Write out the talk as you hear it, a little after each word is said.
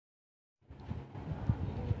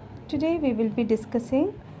Today we will be discussing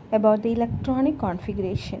about the electronic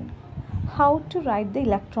configuration. How to write the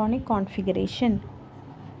electronic configuration.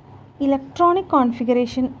 Electronic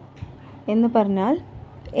configuration എന്ന് പറഞ്ഞാൽ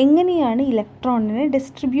എങ്ങനെയാണ് ഇലക്ട്രോണിനെ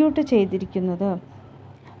distribute ചെയ്തിരിക്കുന്നത്,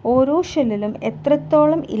 ഓരോ ഷെല്ലിലും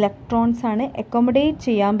എത്രത്തോളം ഇലക്ട്രോൺസ് ആണ് അക്കോമഡേറ്റ്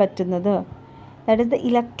ചെയ്യാൻ പറ്റുന്നത്, that is the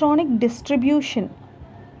electronic distribution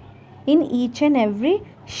in each and every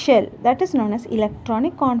shell, that is known as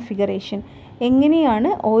electronic configuration. എങ്ങനെയാണ്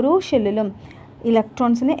ഓരോ ഷെല്ലിലും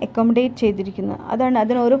ഇലക്ട്രോൺസിനെ അക്കോമഡേറ്റ് ചെയ്തിരിക്കുന്നത്, അതാണ്.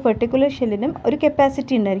 അതിന് ഓരോ പെർട്ടിക്കുലർ ഷെല്ലിനും ഒരു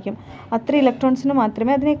കപ്പാസിറ്റി ഉണ്ടായിരിക്കും, അത്ര ഇലക്ട്രോൺസിന്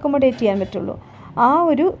മാത്രമേ അതിനെ അക്കോമഡേറ്റ് ചെയ്യാൻ പറ്റുള്ളൂ. ആ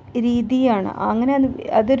ഒരു രീതിയാണ്, അങ്ങനെ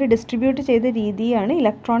അതൊരു ഡിസ്ട്രിബ്യൂട്ട് ചെയ്ത രീതിയാണ്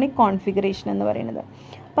ഇലക്ട്രോണിക് കോൺഫിഗറേഷൻ എന്ന് പറയുന്നത്.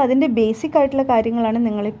 അപ്പോൾ അതിൻ്റെ ബേസിക് ആയിട്ടുള്ള കാര്യങ്ങളാണ്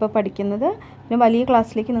നിങ്ങളിപ്പോൾ പഠിക്കുന്നത്. പിന്നെ വലിയ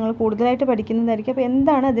ക്ലാസ്സിലേക്ക് നിങ്ങൾ കൂടുതലായിട്ട് പഠിക്കുന്നതായിരിക്കും. അപ്പോൾ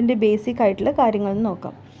എന്താണ് അതിൻ്റെ ബേസിക് ആയിട്ടുള്ള കാര്യങ്ങളെന്ന്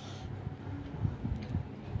നോക്കാം.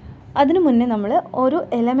 അതിനു മുന്നേ നമ്മൾ ഓരോ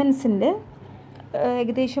എലമെൻസിൻ്റെ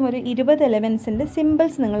ഏകദേശം ഒരു 20 എലമെൻസിൻ്റെ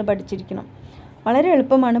സിമ്പിൾസ് നിങ്ങൾ പഠിച്ചിരിക്കണം. വളരെ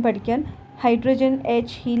എളുപ്പമാണ് പഠിക്കാൻ. Hydrogen,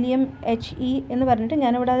 H, helium, H E എന്ന് പറഞ്ഞിട്ട്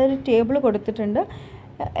ഞാനിവിടെ അതൊരു ടേബിൾ കൊടുത്തിട്ടുണ്ട്.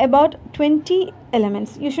 About 20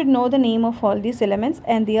 elements. You should know the name of all these elements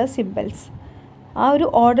and their symbols. ആ ഒരു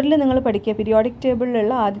ഓർഡറിൽ നിങ്ങൾ പഠിക്കുക. പീരിയോഡിക്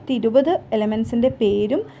ടേബിളിലുള്ള ആദ്യത്തെ 20 എലമെൻസിൻ്റെ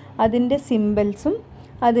പേരും അതിൻ്റെ സിമ്പിൾസും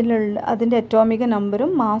അതിൻ്റെ അറ്റോമിക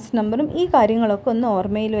നമ്പറും മാസ് നമ്പറും ഈ കാര്യങ്ങളൊക്കെ ഒന്ന്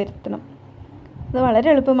ഓർമ്മയിൽ വരുത്തണം. അത് വളരെ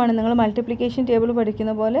എളുപ്പമാണ്. നിങ്ങൾ മൾട്ടിപ്ലിക്കേഷൻ ടേബിൾ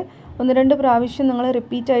പഠിക്കുന്ന പോലെ 1-2 പ്രാവശ്യം നിങ്ങൾ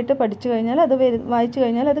റിപ്പീറ്റായിട്ട് പഠിച്ചു കഴിഞ്ഞാൽ അത് വായിച്ചു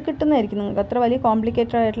കഴിഞ്ഞാൽ അത് കിട്ടുന്നതായിരിക്കും നിങ്ങൾക്ക്. അത്ര വലിയ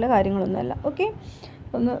കോംപ്ലിക്കേറ്റഡ് ആയിട്ടുള്ള കാര്യങ്ങളൊന്നുമല്ല. ഓക്കെ,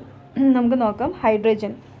 ഒന്ന് നമുക്ക് നോക്കാം.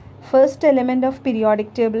 Hydrogen, first element of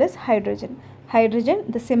periodic table is hydrogen. Hydrogen,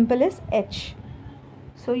 the simple is H.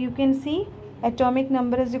 So you can see atomic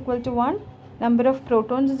number is equal to 1, number of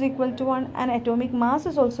protons is equal to 1, and atomic mass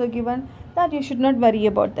is also given. That you should not worry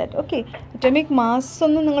about that. Okay, atomic mass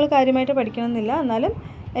ഒന്നും നിങ്ങൾ കാര്യമായിട്ട് പഠിക്കണമെന്നില്ല. എന്നാലും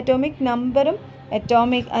atomic നമ്പറും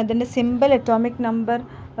അതിൻ്റെ simple, atomic number,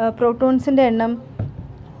 പ്രോട്ടോൺസിൻ്റെ എണ്ണം,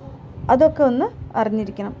 അതൊക്കെ ഒന്ന്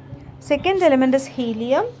അറിഞ്ഞിരിക്കണം. Second element is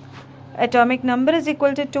helium. Atomic number is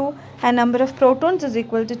equal to 2 and number of protons is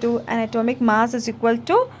equal to 2 and atomic mass is equal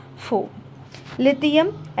to 4. Lithium,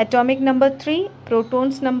 atomic number 3,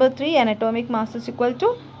 protons number 3 and atomic mass is equal to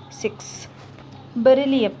 6.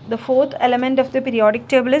 Beryllium, the fourth element of the periodic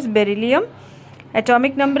table is beryllium.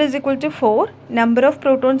 Atomic number is equal to 4, number of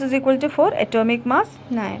protons is equal to 4, atomic mass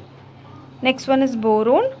 9. Next one is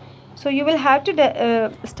boron. So you will have to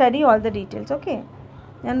study all the details. Okay,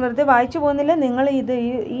 ഞാൻ വെറുതെ വായിച്ചു പോകുന്നില്ല. നിങ്ങൾ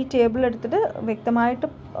ഈ table എടുത്തിട്ട് വ്യക്തമായിട്ട്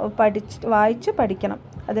വായിച്ച് പഠിക്കണം.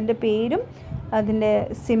 അതിൻ്റെ പേരും അതിൻ്റെ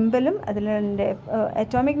സിമ്പിളും അതിൻ്റെ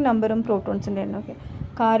അറ്റോമിക് നമ്പറും പ്രോട്ടോൺസിൻ്റെ എണ്ണം. ഓക്കെ,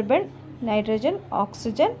 കാർബൺ, നൈട്രജൻ,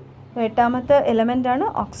 ഓക്സിജൻ, എട്ടാമത്തെ എലമെൻ്റാണ്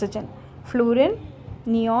oxygen. Fluorine,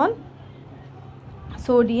 neon,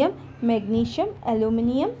 sodium, magnesium,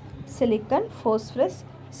 aluminium, silicon, phosphorus,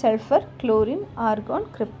 sulphur, chlorine, argon,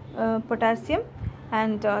 potassium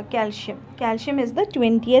and calcium. Calcium is the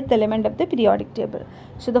 20th element of the periodic table.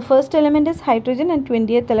 So the first element is hydrogen and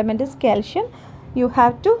 20th element is calcium. You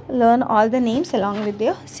have to learn all the names along with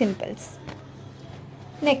their symbols.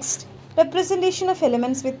 Next, representation of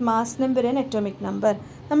elements with mass number and atomic number.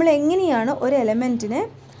 നമ്മൾ എങ്ങനെയാണ് ഒരു എലമെൻറ്റിനെ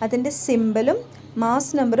അതിൻ്റെ സിമ്പിളും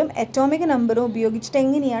mass നമ്പറും atomic നമ്പറും ഉപയോഗിച്ചിട്ട്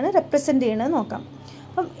എങ്ങനെയാണ് represent ചെയ്യണമെന്ന് നോക്കാം.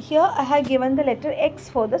 അപ്പം here I have given the letter X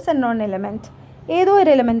for the unknown element. ഏതോ ഒരു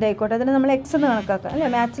എലമെൻ്റ് ആയിക്കോട്ടെ, അതിന് നമ്മൾ എക്സ് എന്ന് കണക്കാക്കാം അല്ലേ.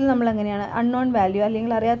 മാത്സിൽ നമ്മൾ എങ്ങനെയാണ് അൺനോൺ വാല്യൂ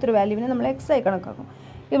അല്ലെങ്കിൽ അറിയാത്തൊരു വാല്യൂവിനെ നമ്മൾ എക്സ് ആയി കണക്കാക്കും.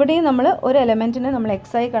 ഇവിടെയും നമ്മൾ ഒരു എലമെൻറ്റിനെ നമ്മൾ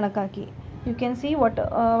എക്സ് ആയി കണക്കാക്കി. You can see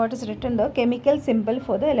what is written the chemical simple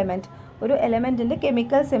for the element. ഒരു എലമെൻറ്റിൻ്റെ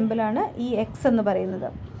കെമിക്കൽ സിമ്പിളാണ് ഈ എക്സ് എന്ന് പറയുന്നത്.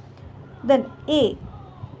 Then A,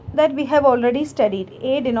 that we have already studied.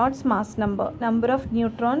 A denotes mass number of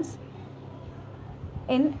neutrons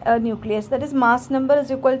in a nucleus. That is, mass number is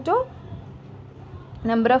equal to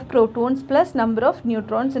number of protons plus number of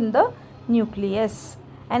neutrons in the nucleus.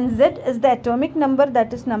 And Z is the atomic number,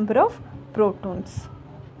 that is number of protons.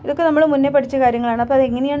 ഇതൊക്കെ നമ്മൾ മുന്നേ പഠിച്ച കാര്യങ്ങളാണ്. അപ്പോൾ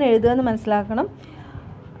അതെങ്ങനെയാണ് എഴുതുക എന്ന് മനസ്സിലാക്കണം.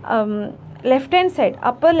 Left hand side,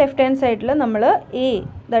 upper left hand സൈഡിൽ നമ്മൾ A,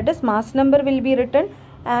 that is mass number will be written,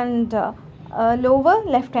 and lower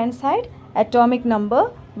left hand side atomic number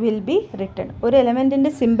will be written. ഒരു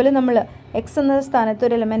എലമെൻറ്റിൻ്റെ സിമ്പിൾ നമ്മൾ എക്സ് എന്ന സ്ഥാനത്ത്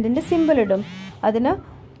ഒരു എലമെൻറ്റിൻ്റെ സിമ്പിൾ ഇടും. അതിന്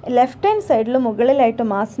ലെഫ്റ്റ് ഹാൻഡ് സൈഡിൽ മുകളിലായിട്ട്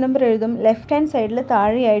മാസ് നമ്പർ എഴുതും, ലെഫ്റ്റ് ഹാൻഡ് സൈഡിൽ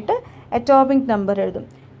താഴെയായിട്ട് അറ്റോമിക് നമ്പർ എഴുതും.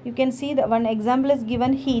 You can see the one example is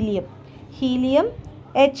given helium. Helium,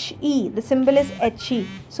 HE, the symbol is HE.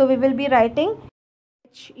 So we will be writing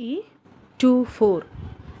He24.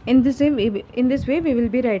 In this way we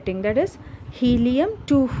will be writing, that is helium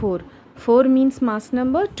 24. 4 means mass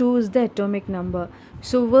number, 2 is the atomic number.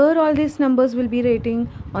 So where all these numbers will be writing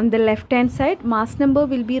on the left hand side, mass number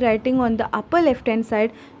will be writing on the upper left hand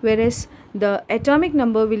side, whereas the atomic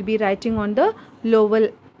number will be writing on the lower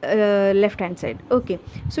left hand side. Okay,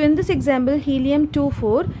 so in this example, helium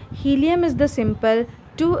 24, helium is the simple,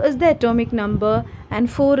 2 is the atomic number, and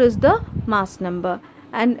 4 is the mass number.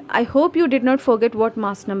 And I hope you did not forget what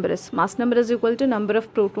mass number is. Mass number is equal to number of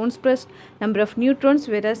protons plus number of neutrons,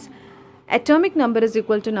 whereas atomic number is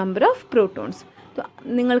equal to number of protons. So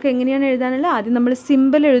നിങ്ങൾക്ക് എങ്ങനെയാണ് എഴുതാനുള്ളത്? ആദ്യം നമ്മൾ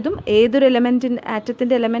simple എഴുതും. ഏതൊരു എലമെൻറ്റിൻ്റെ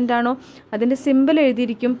ആറ്റത്തിൻ്റെ element ആണോ അതിൻ്റെ simple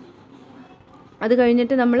എഴുതിയിരിക്കും. അത്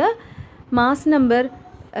കഴിഞ്ഞിട്ട് നമ്മൾ മാസ് നമ്പർ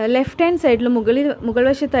ലെഫ്റ്റ് ഹാൻഡ് സൈഡിൽ മുകൾ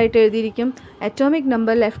വശത്തായിട്ട് എഴുതിയിരിക്കും. അറ്റോമിക്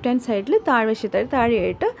നമ്പർ ലെഫ്റ്റ് ഹാൻഡ് സൈഡിൽ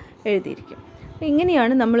താഴെയായിട്ട് എഴുതിയിരിക്കും. അപ്പോൾ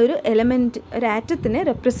ഇങ്ങനെയാണ് നമ്മളൊരു എലമെൻറ്റ്, ഒരു ആറ്റത്തിനെ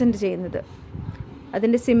റെപ്രസെൻറ്റ് ചെയ്യുന്നത്.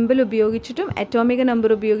 അതിൻ്റെ simple ഉപയോഗിച്ചിട്ടും atomic number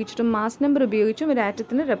ഉപയോഗിച്ചിട്ടും mass number ഉപയോഗിച്ചും ഒരു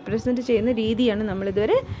ആറ്റത്തിനെ റെപ്രസെൻറ്റ് ചെയ്യുന്ന രീതിയാണ്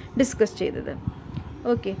നമ്മളിതുവരെ ഡിസ്കസ് ചെയ്തത്.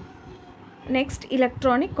 Okay, next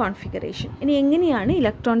electronic configuration. ഇനി എങ്ങനെയാണ്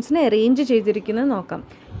ഇലക്ട്രോൺസിനെ അറേഞ്ച് ചെയ്തിരിക്കുന്നത് നോക്കാം.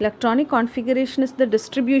 Electronic configuration is the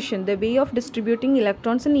distribution, the way of distributing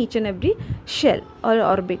electrons in each and every shell or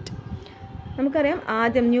orbit. നമുക്കറിയാം,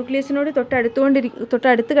 ആദ്യം ന്യൂക്ലിയസിനോട്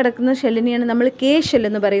തൊട്ടടുത്ത് കിടക്കുന്ന ഷെല്ലിനെയാണ് നമ്മൾ കെ ഷെൽ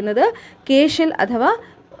എന്ന് പറയുന്നത്. കെ ഷെൽ അഥവാ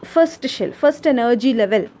first shell, first energy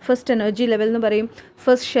level എന്ന് പറയും,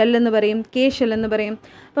 ഫസ്റ്റ് ഷെൽ എന്ന് പറയും, കെ ഷെൽ എന്ന് പറയും.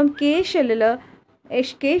 അപ്പം കെ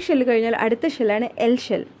ഷെല്ല് കഴിഞ്ഞാൽ അടുത്ത ഷെല്ലാണ് L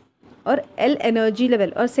shell or L energy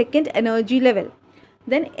level or second energy level.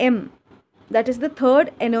 Then M, that is the third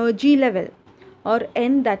energy level, or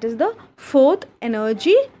N, that is the fourth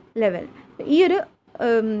energy level. ഈ ഒരു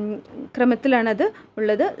ക്രമത്തിലാണത്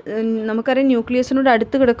ഉള്ളത്. നമുക്കറിയാം, ന്യൂക്ലിയസിനോട്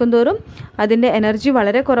അടുത്ത് കിടക്കുന്തോറും അതിൻ്റെ എനർജി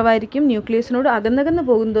വളരെ കുറവായിരിക്കും. ന്യൂക്ലിയസിനോട് അകന്നകന്ന്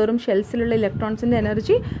പോകുന്തോറും ഷെൽസിലുള്ള ഇലക്ട്രോൺസിൻ്റെ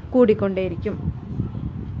energy കൂടിക്കൊണ്ടേയിരിക്കും.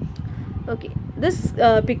 Okay, this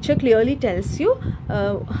picture clearly tells you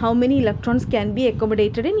how many electrons can be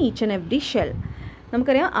accommodated in each and every shell.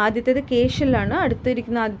 നമുക്കറിയാം, ആദ്യത്തേത് കെ ഷെല്ലാണ്.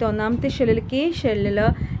 അടുത്തിരിക്കുന്ന ഒന്നാമത്തെ ഷെല്ലിൽ കെ ഷെല്ലിൽ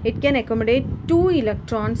it can accommodate 2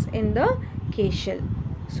 electrons in the K shell.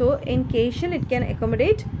 So in K shell it can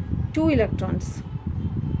accommodate 2 electrons.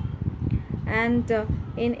 And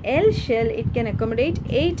in L shell it can accommodate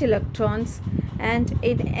 8 electrons. And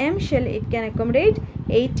in M shell it can accommodate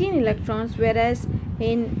 18 electrons. വെയറാസ്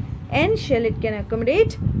in N shell it can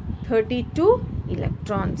accommodate 32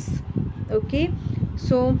 electrons. Okay,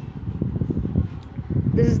 so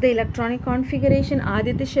this is the electronic configuration.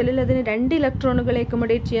 ആദ്യത്തെ ഷെല്ലിൽ അതിന് 2 ഇലക്ട്രോണുകളെ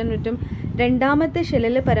accommodate ചെയ്യാൻ പറ്റും. രണ്ടാമത്തെ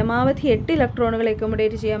ഷെല്ലിൽ പരമാവധി 8 ഇലക്ട്രോണുകളെ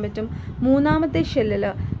accommodate ചെയ്യാൻ പറ്റും. മൂന്നാമത്തെ ഷെല്ലിൽ,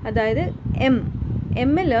 അതായത്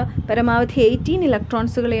എമ്മിൽ പരമാവധി 18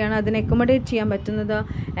 ഇലക്ട്രോൺസുകളെയാണ് അതിനെ അക്കോമഡേറ്റ് ചെയ്യാൻ പറ്റുന്നത്.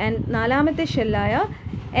 ആൻഡ് നാലാമത്തെ ഷെല്ലായ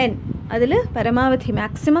എൻ, അതിൽ പരമാവധി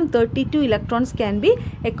maximum 32 electrons can be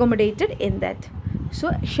accommodated in that. So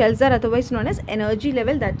shells R otherwise known as energy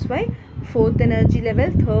level. That's why fourth energy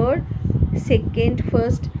level, third, second,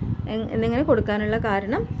 first എന്നിങ്ങനെ കൊടുക്കാനുള്ള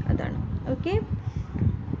കാരണം അതാണ്. ഓക്കെ,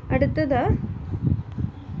 അടുത്തത്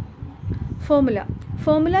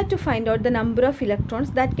formula to find out the number of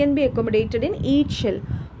electrons that can be accommodated in each shell.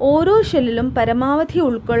 ഓരോ ഷെല്ലിലും പരമാവധി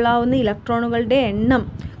ഉൾക്കൊള്ളാവുന്ന ഇലക്ട്രോണുകളുടെ എണ്ണം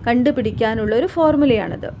കണ്ടുപിടിക്കാനുള്ള ഒരു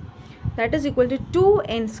ഫോർമുലയാണിത്. That is equal to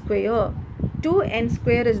 2n square. 2n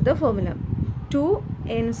square is the formula.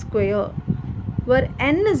 2n square, where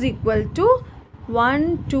n is equal to 1,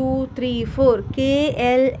 2, 3, 4, K,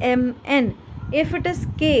 L, M, N. If it is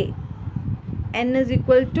K, N is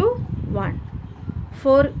equal to 1.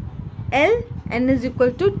 For L, N is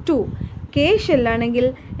equal to 2. K shell ആണെങ്കിൽ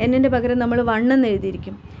എന്നിൻ്റെ പകരം നമ്മൾ 1 എന്ന്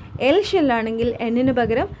എഴുതിയിരിക്കും. L shell ആണെങ്കിൽ എന്നിന്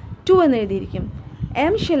പകരം 2 എന്ന് എഴുതിയിരിക്കും.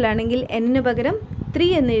 M shell ആണെങ്കിൽ എന്നിന് പകരം 3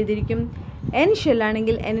 എന്ന് എഴുതിയിരിക്കും. N ഷെൽ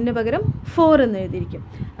ആണെങ്കിൽ എന്നിന് പകരം 4 എന്ന് എഴുതിയിരിക്കും.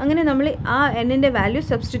 അങ്ങനെ നമ്മൾ ആ എന്നിൻ്റെ വാല്യൂ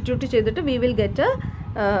സബ്സ്റ്റിറ്റ്യൂട്ട് ചെയ്തിട്ട് we will get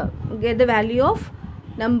the value of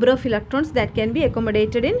number of electrons that can be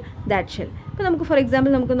accommodated in that shell. അപ്പോൾ നമുക്ക് ഫോർ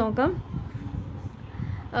എക്സാമ്പിൾ നമുക്ക് നോക്കാം.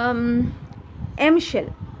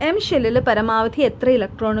 എം ഷെല്ലിൽ പരമാവധി എത്ര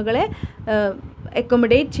ഇലക്ട്രോണുകളെ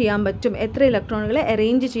അക്കോമഡേറ്റ് ചെയ്യാൻ പറ്റും, എത്ര ഇലക്ട്രോണുകളെ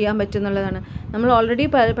അറേഞ്ച് ചെയ്യാൻ പറ്റും എന്നുള്ളതാണ്. നമ്മൾ ഓൾറെഡി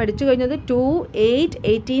പഠിച്ചു കഴിഞ്ഞത് 2, 8,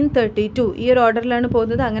 18, 32 ഈ ഒരു ഓർഡറിലാണ്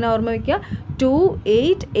പോകുന്നത്. അങ്ങനെ ഓർമ്മ വയ്ക്കുക. 2,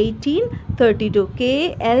 8, 18, 32. K,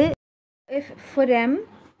 L, if for M,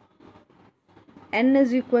 N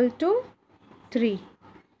is equal to 3.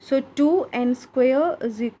 So 2n square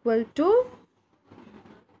is equal to,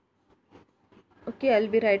 okay,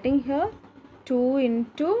 I'll be writing here 2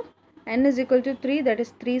 into n is equal to 3, that is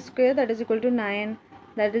 3 square, that is equal to 9,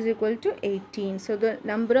 that is equal to 18. So the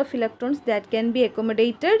number of electrons that can be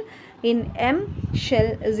accommodated in M shell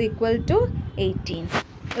is equal to 18.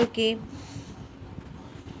 Okay.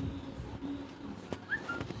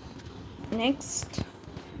 Next,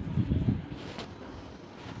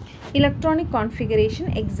 electronic configuration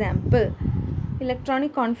example.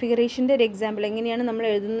 Electronic കോൺഫിഗറേഷൻ്റെ ഒരു example എങ്ങനെയാണ് നമ്മൾ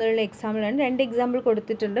എഴുതുന്നതിനുള്ള എക്സാമ്പിളാണ്. 2 example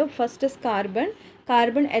കൊടുത്തിട്ടുണ്ട്. First is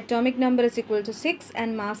carbon atomic number is equal to 6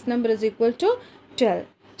 and mass number is equal to 12.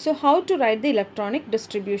 So how to write the electronic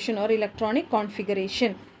distribution or electronic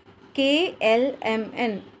configuration?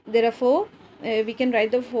 KLMN. Therefore, we can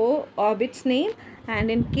write the 4 orbits name, and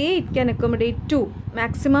in K it can accommodate 2.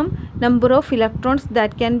 Maximum number of electrons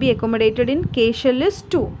that can be accommodated in K shell is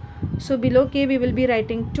 2. So below K we will be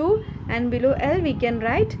writing 2, and below L we can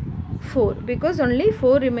write 4 because only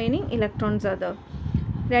 4 remaining electrons are there.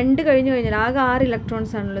 2 കഴിഞ്ഞു കഴിഞ്ഞാൽ ആകെ 6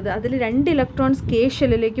 electrons ആണുള്ളത്. അതിൽ 2 electrons K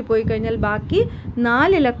ഷെല്ലിലേക്ക് പോയി കഴിഞ്ഞാൽ ബാക്കി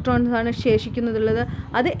 4 electrons ആണ് ശേഷിക്കുന്നതുള്ളത്.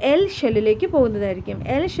 അത് എൽ ഷെല്ലിലേക്ക് പോകുന്നതായിരിക്കും.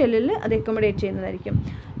 എൽ ഷെല്ലിൽ അത് അക്കോമഡേറ്റ് ചെയ്യുന്നതായിരിക്കും.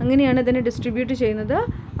 അങ്ങനെയാണ് അതിനെ ഡിസ്ട്രിബ്യൂട്ട് ചെയ്യുന്നത്.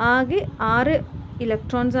 ആകെ 6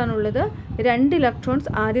 ഇലക്ട്രോൺസ് ആണുള്ളത്. 2 ഇലക്ട്രോൺസ്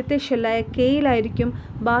ആദ്യത്തെ ഷെല്ലായ കെയിലായിരിക്കും.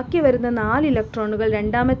 ബാക്കി വരുന്ന 4 ഇലക്ട്രോണുകൾ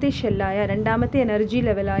രണ്ടാമത്തെ ഷെല്ലായ രണ്ടാമത്തെ എനർജി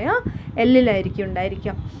ലെവലായ എല്ലിലായിരിക്കും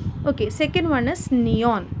ഉണ്ടായിരിക്കാം. Okay, second one is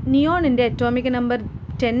neon. നിയോണിൻ്റെ atomic number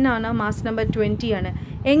 10 ആണ്, മാസ് നമ്പർ 20 ആണ്.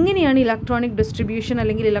 എങ്ങനെയാണ് ഇലക്ട്രോണിക് ഡിസ്ട്രിബ്യൂഷൻ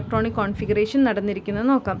അല്ലെങ്കിൽ ഇലക്ട്രോണിക് കോൺഫിഗറേഷൻ നടന്നിരിക്കുന്നത്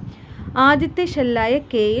നോക്കാം. ആദ്യത്തെ ഷെല്ലായ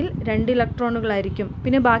കെയിൽ 2 ഇലക്ട്രോണുകളായിരിക്കും.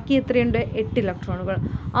 പിന്നെ ബാക്കി എത്രയുണ്ട്? 8 ഇലക്ട്രോണുകൾ.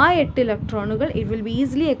 ആ 8 ഇലക്ട്രോണുകൾ it will be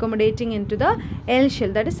easily accommodating in to the L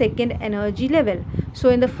shell, that is second energy level. So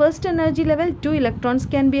in the first energy level 2 electrons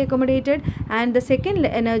can be accommodated, and the second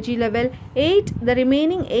energy level the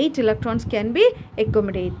remaining 8 electrons can be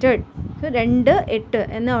accommodated. So 2, 8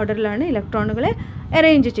 എന്ന ഓർഡറിലാണ് ഇലക്ട്രോണുകളെ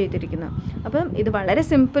arrange ചെയ്തിരിക്കുന്നത്. അപ്പം ഇത് വളരെ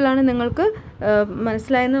സിമ്പിളാണ്, നിങ്ങൾക്ക്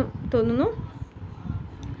മനസ്സിലായെന്ന് തോന്നുന്നു.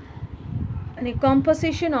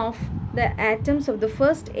 Composition of the atoms of the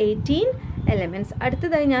first 18 elements.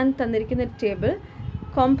 അടുത്തതായി ഞാൻ തന്നിരിക്കുന്ന table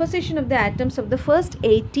composition of the atoms of the first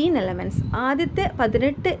 18 elements. ആദ്യത്തെ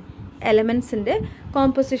 18 എലമെൻറ്റ്സിൻ്റെ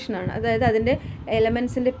കോമ്പോസിഷനാണ്. അതായത് അതിൻ്റെ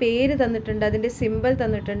എലമെൻറ്റ്സിൻ്റെ പേര് തന്നിട്ടുണ്ട്, അതിൻ്റെ സിമ്പിൾ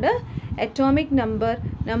തന്നിട്ടുണ്ട്, atomic number,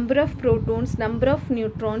 number of protons, number of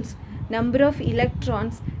neutrons, number of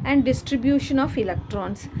electrons, and distribution of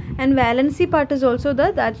electrons. And valency part is also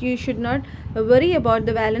there, that you should not worry about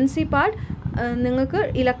the valency part. നിങ്ങൾക്ക്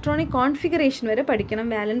electronic configuration വരെ പഠിക്കണം.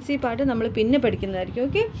 Valency part നമ്മൾ പിന്നെ പഠിക്കുന്നതായിരിക്കും.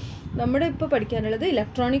 Okay, നമ്മുടെ ഇപ്പോൾ പഠിക്കാനുള്ളത്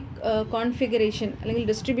electronic configuration അല്ലെങ്കിൽ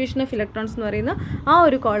distribution of electrons എന്ന് പറയുന്ന ആ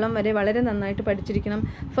ഒരു കോളം വരെ വളരെ നന്നായിട്ട് പഠിച്ചിരിക്കണം.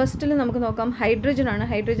 ഫസ്റ്റിൽ നമുക്ക് നോക്കാം, ഹൈഡ്രജൻ ആണ്.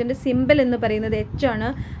 ഹൈഡ്രജൻ്റെ സിമ്പിൾ എന്ന് പറയുന്നത് H ആണ്.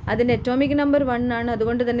 അതിൻ്റെ അറ്റോമിക് നമ്പർ 1 ആണ്.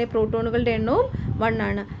 അതുകൊണ്ട് തന്നെ പ്രോട്ടോണുകളുടെ എണ്ണവും 1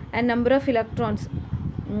 ആണ്. ആൻഡ് നമ്പർ ഓഫ് ഇലക്ട്രോൺസ്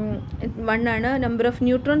 1 ആണ്. Number of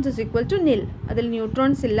neutrons is equal to നിൽ. അതിൽ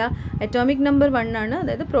ന്യൂട്രോൺസ് ഇല്ല. അറ്റോമിക് നമ്പർ 1 ആണ്.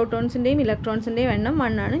 അതായത് പ്രോട്ടോൺസിൻ്റെയും ഇലക്ട്രോൺസിൻ്റെയും എണ്ണം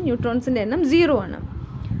 1 ആണ്. ന്യൂട്രോൺസിൻ്റെ എണ്ണം 0 ആണ്.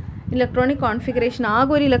 ഇലക്ട്രോണിക് കോൺഫിഗറേഷൻ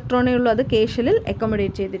ആകെ ഒരു ഇലക്ട്രോണേ ഉള്ളൂ, അത് കെ ഷെല്ലിൽ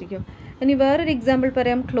അക്കോമഡേറ്റ് ചെയ്തിരിക്കും. ഇനി വേറൊരു എക്സാമ്പിൾ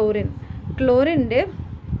പറയാം, ക്ലോറിൻ്റെ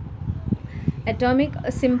അറ്റോമിക്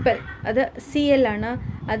സിമ്പിൾ അത് Cl ആണ്.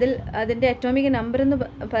 അതിൻ്റെ അറ്റോമിക് നമ്പർ എന്ന്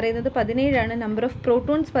പറയുന്നത് 17 ആണ്. നമ്പർ ഓഫ്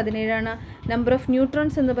പ്രോട്ടോൺസ് 17 ആണ്. നമ്പർ ഓഫ്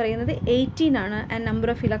ന്യൂട്രോൺസ് എന്ന് പറയുന്നത് 18 ആണ്. And number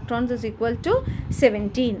of electrons is equal to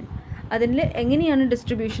 17. അതിൽ എങ്ങനെയാണ്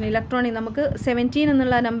ഡിസ്ട്രിബ്യൂഷൻ? ഇലക്ട്രോണിക് നമുക്ക് 17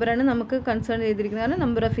 എന്നുള്ള നമ്പറാണ് നമുക്ക് കൺസേൺ ചെയ്തിരിക്കുന്നത്, കാരണം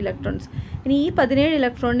നമ്പർ ഓഫ് ഇലക്ട്രോൺസ്. ഇനി ഈ 17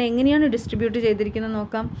 ഇലക്ട്രോണിനെ എങ്ങനെയാണ് ഡിസ്ട്രിബ്യൂട്ട് ചെയ്തിരിക്കുന്നത്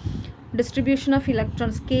നോക്കാം. Distribution of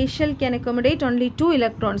electrons, K shell can accommodate only 2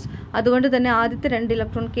 electrons. അതുകൊണ്ട് തന്നെ ആദ്യത്തെ 2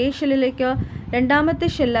 ഇലക്ട്രോൺ കെ ഷെല്ലിലേക്ക്, രണ്ടാമത്തെ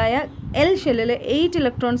ഷെല്ലായ എൽ ഷെല്ലിൽ 8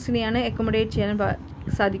 ഇലക്ട്രോൺസിനെയാണ് അക്കോമഡേറ്റ് ചെയ്യാൻ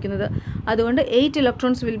സാധിക്കുന്നത്. അതുകൊണ്ട് 8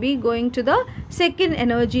 electrons will be going to the second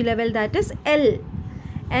energy level, that is L.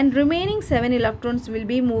 And remaining 7 electrons will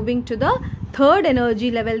be moving to the third energy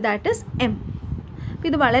level, that is M.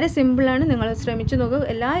 ഇത് വളരെ സിമ്പിളാണ്, നിങ്ങൾ ശ്രമിച്ചു നോക്കുക.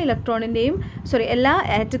 എല്ലാ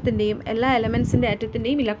ആറ്റത്തിൻ്റെയും എല്ലാ എലമെൻസിൻ്റെ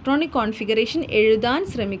ആറ്റത്തിൻ്റെയും ഇലക്ട്രോണിക് കോൺഫിഗറേഷൻ എഴുതാൻ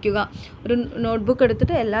ശ്രമിക്കുക. ഒരു നോട്ട്ബുക്ക്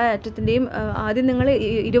എടുത്തിട്ട് എല്ലാ ആറ്റത്തിൻ്റെയും ആദ്യം നിങ്ങൾ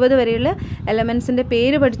 20 വരെയുള്ള എലമെൻസിൻ്റെ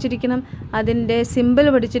പേര് പഠിച്ചിരിക്കണം, അതിൻ്റെ സിമ്പിൾ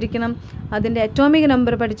പഠിച്ചിരിക്കണം, അതിൻ്റെ അറ്റോമിക്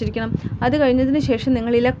നമ്പർ പഠിച്ചിരിക്കണം. അത് കഴിഞ്ഞതിന് ശേഷം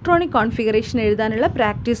നിങ്ങൾ ഇലക്ട്രോണിക് കോൺഫിഗറേഷൻ എഴുതാനുള്ള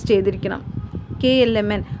പ്രാക്ടീസ് ചെയ്തിരിക്കണം.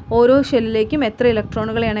 KLMN ഓരോ ഷെല്ലിലേക്കും എത്ര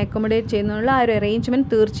ഇലക്ട്രോണുകളെയാണ് അക്കോമഡേറ്റ് ചെയ്യുന്നതിനുള്ള ആ ഒരു അറേഞ്ച്മെൻറ്റ്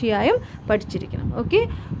തീർച്ചയായും പഠിച്ചിരിക്കണം. ഓക്കെ,